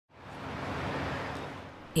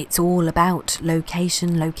It's all about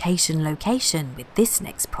location, location, location with this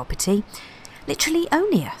next property. Literally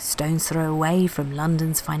only a stone's throw away from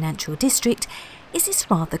London's financial district is this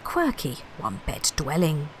rather quirky one-bed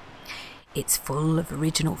dwelling. It's full of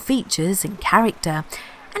original features and character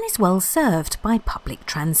and is well served by public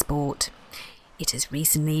transport. It has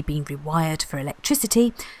recently been rewired for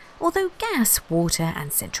electricity, although gas, water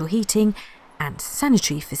and central heating and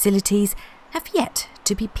sanitary facilities have yet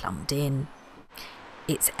to be plumbed in.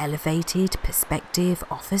 Its elevated perspective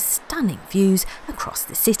offers stunning views across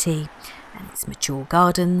the city, and its mature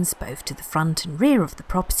gardens, both to the front and rear of the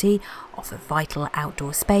property, offer vital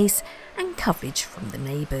outdoor space and coverage from the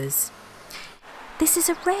neighbours. This is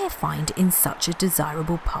a rare find in such a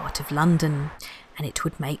desirable part of London, and it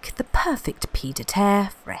would make the perfect pied-à-terre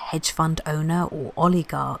for a hedge fund owner or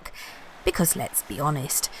oligarch, because let's be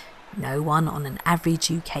honest, no one on an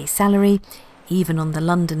average UK salary, even on the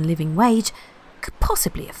London living wage, could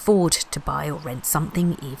possibly afford to buy or rent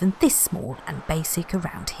something even this small and basic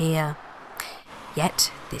around here.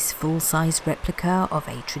 Yet this full-size replica of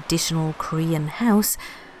a traditional Korean house,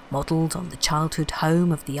 modelled on the childhood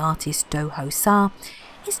home of the artist Do Ho Suh,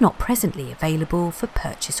 is not presently available for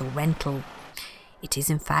purchase or rental. It is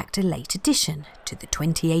in fact a late addition to the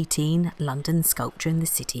 2018 London Sculpture in the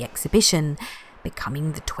City exhibition,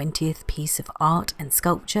 becoming the 20th piece of art and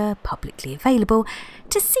sculpture publicly available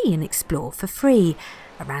to see and explore for free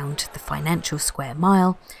around the financial square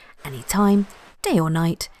mile, anytime, day or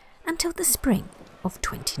night, until the spring of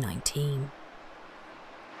 2019.